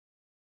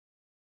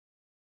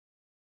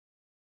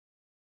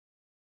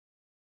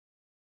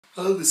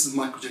Hello, this is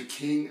Michael J.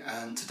 King,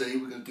 and today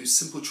we're going to do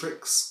simple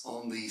tricks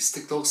on the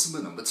Stick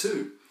Dulcimer number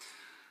 2.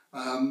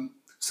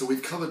 So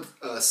we've covered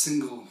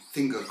single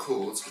finger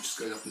chords, which is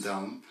going up and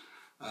down.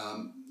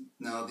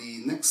 Now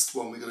the next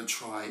one we're going to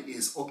try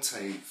is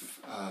octave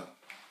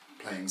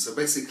playing. So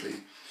basically,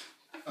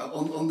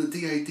 on the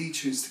DAD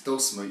tune Stick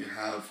Dulcimer you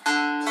have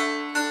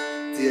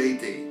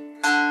DAD.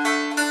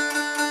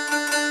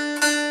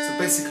 So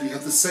basically you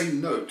have the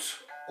same note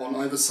on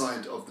either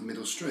side of the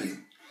middle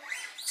string.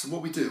 So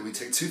what we do, we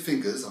take two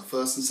fingers, our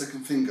first and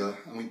second finger,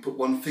 and we put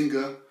one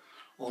finger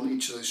on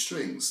each of those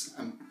strings.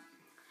 And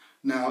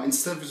now,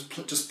 instead of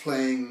just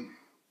playing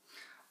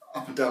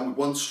up and down with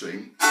one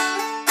string,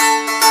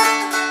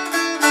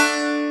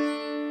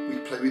 we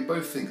play with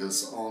both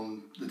fingers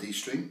on the D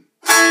string.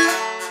 Now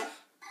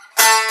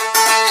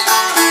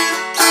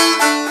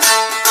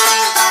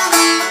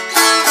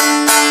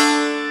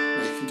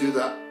you can do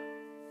that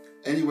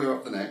anywhere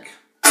up the neck.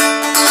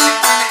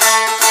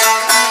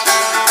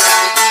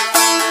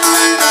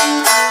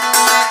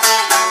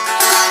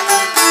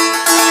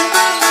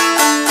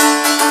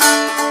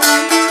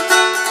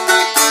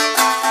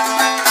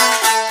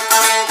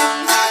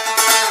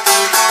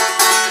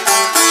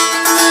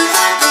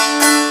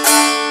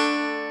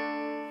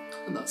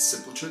 And that's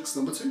simple tricks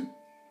number 2.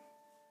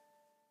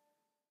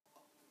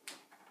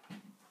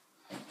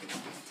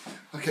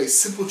 Okay,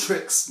 simple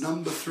tricks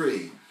number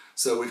 3.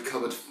 So we've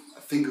covered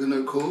finger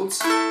note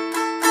chords,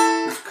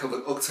 we've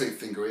covered octave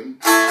fingering.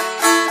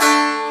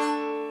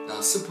 Now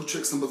simple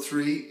tricks number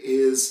 3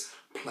 is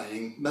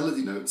playing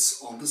melody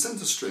notes on the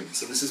center string.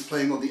 So this is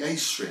playing on the A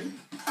string.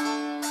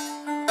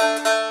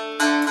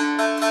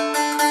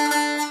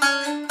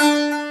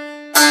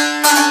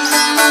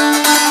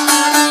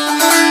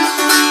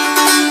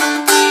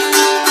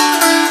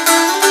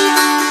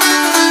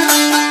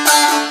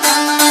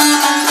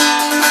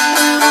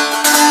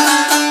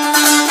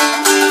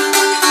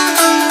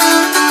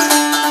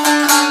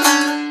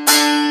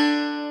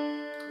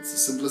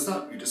 Simple as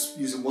that. You're just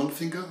using one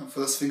finger,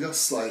 first finger,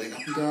 sliding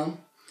up and down,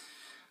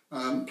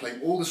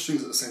 playing all the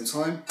strings at the same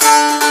time.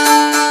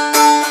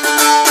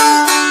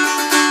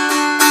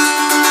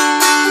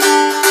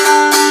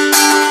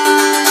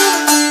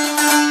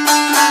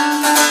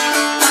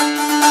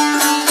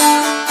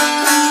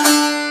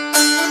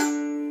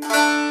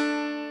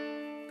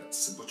 That's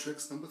simple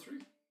tricks number 3.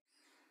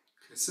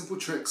 Okay, simple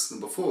tricks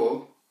number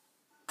 4.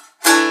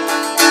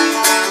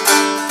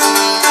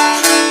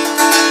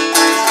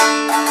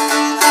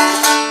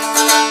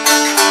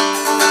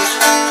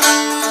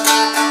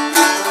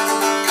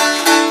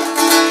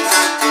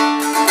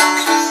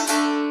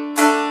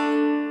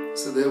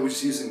 So there we're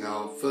just using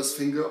our first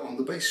finger on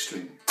the bass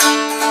string. And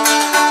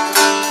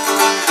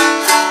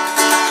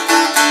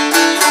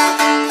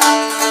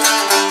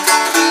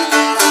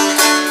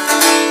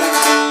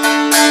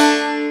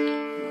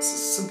that's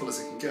as simple as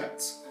it can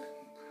get.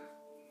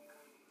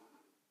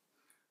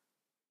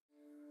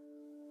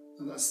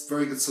 And that's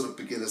very good sort of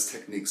beginner's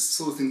techniques,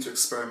 sort of thing to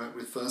experiment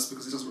with first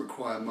because it doesn't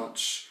require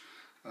much,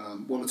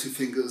 1 or 2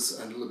 fingers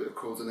and a little bit of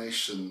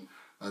coordination.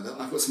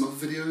 I've got some other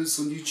videos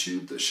on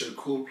YouTube that show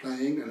chord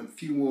playing and a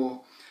few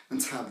more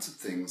and tabbed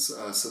things.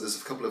 So there's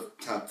a couple of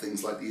tab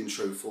things like the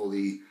intro for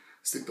the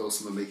Stick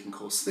Dulcimer Making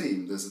Course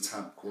theme. There's a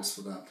tab course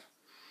for that.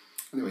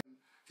 Anyway,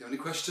 if you have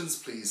any questions,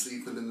 please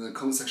leave them in the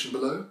comment section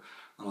below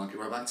and I'll get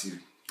right back to you.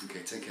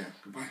 Okay, take care.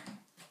 Goodbye.